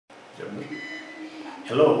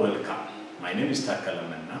Hello, welcome. My name is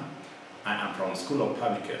Menna. I am from School of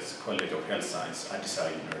Public Health, College of Health Science, Addis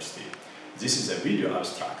Ababa University. This is a video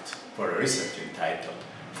abstract for a research entitled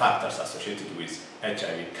Factors Associated with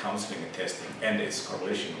HIV Counseling and Testing and its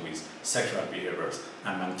Correlation with Sexual Behaviors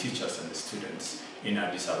among Teachers and Students in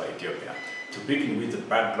Addis Ababa, Ethiopia. To begin with the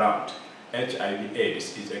background,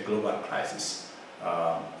 HIV/AIDS is a global crisis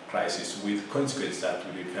with consequences that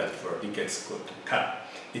will be felt for decades to come.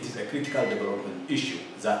 It is a critical development issue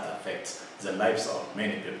that affects the lives of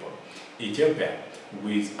many people. Ethiopia,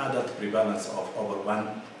 with adult prevalence of over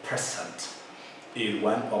 1%, is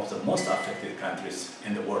one of the most affected countries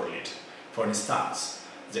in the world. For instance,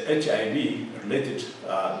 the HIV-related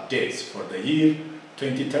deaths for the year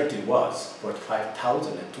 2030 was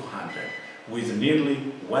 45,200, with nearly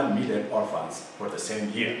 1 million orphans for the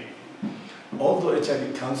same year. Although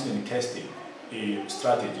HIV counseling and testing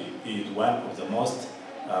strategy is one of the most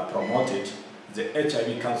promoted, the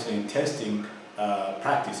HIV counseling and testing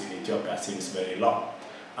practice in Ethiopia seems very low.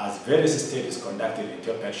 As various studies conducted in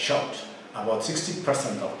Ethiopia showed, about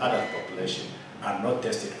 60% of adult population are not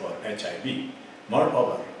tested for HIV.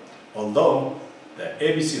 Moreover, although the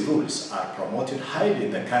ABC rules are promoted highly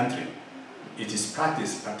in the country, it is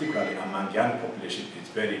practiced particularly among young population is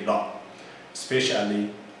very low,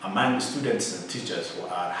 especially among students and teachers who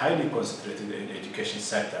are highly concentrated in the education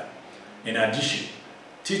sector. In addition,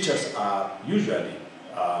 teachers are usually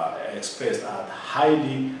expressed as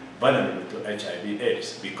highly vulnerable to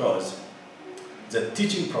HIV/AIDS because the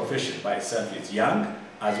teaching profession by itself is young,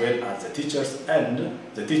 as well as the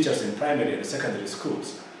teachers in primary and secondary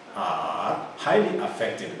schools are highly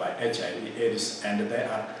affected by HIV/AIDS, and they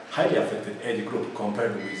are highly affected age group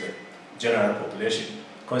compared with the general population.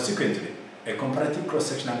 Consequently, a comparative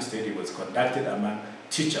cross-sectional study was conducted among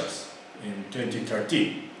teachers in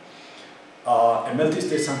 2013. A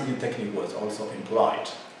multistage sampling technique was also employed.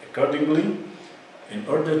 Accordingly, in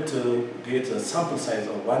order to get a sample size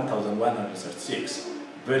of 1,136,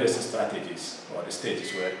 various strategies or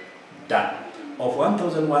stages were done. Of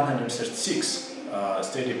 1,136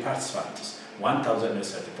 study participants,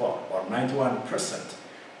 1,034 or 91%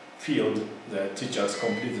 feel the teachers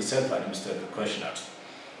complete the self-administered questionnaires.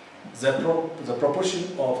 The proportion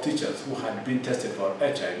of teachers who had been tested for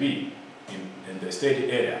HIV in the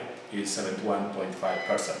study area is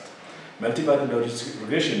 71.5%. Multivariate logistic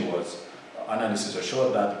regression analysis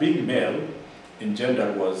showed that being male in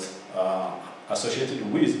gender was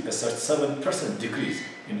associated with a 37% decrease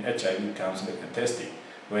in HIV counseling and testing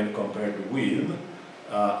when compared with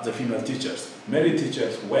the female teachers. Male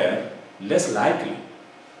teachers were less likely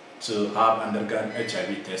to have undergone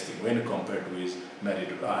HIV testing when compared with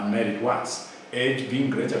unmarried ones. Age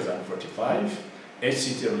being greater than 45,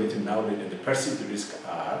 HCT-related knowledge and the perceived risk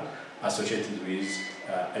are associated with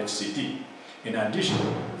HCT. In addition,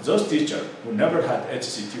 those teachers who never had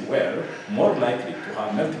HCT were more likely to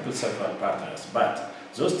have multiple sexual partners, but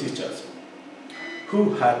those teachers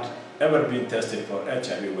who had ever been tested for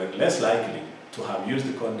HIV were less likely to have used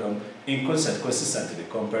the condom consistently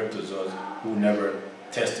compared to those who never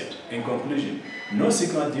tested. In conclusion, no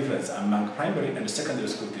significant difference among primary and secondary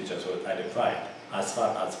school teachers was identified as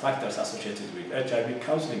far as factors associated with HIV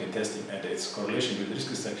counseling and testing and its correlation with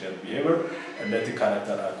risky sexual behavior and ethical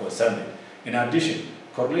character are concerned. In addition,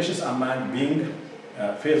 correlations among being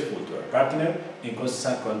faithful to a partner,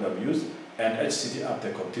 inconsistent condom use, and HCT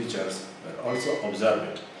uptake of teachers were also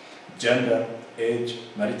observed. Gender, age,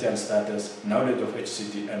 marital status, knowledge of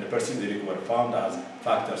HCT, and perceived risk were found as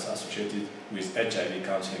factors associated with HIV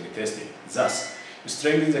counseling and testing. Thus,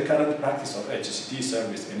 strengthening the current practice of HCT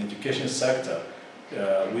service in education sector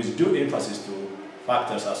with due emphasis to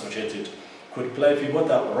factors associated could play a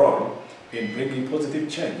pivotal role in bringing positive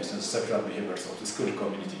changes in the sexual behaviors of the school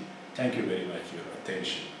community. Thank you very much for your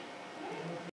attention.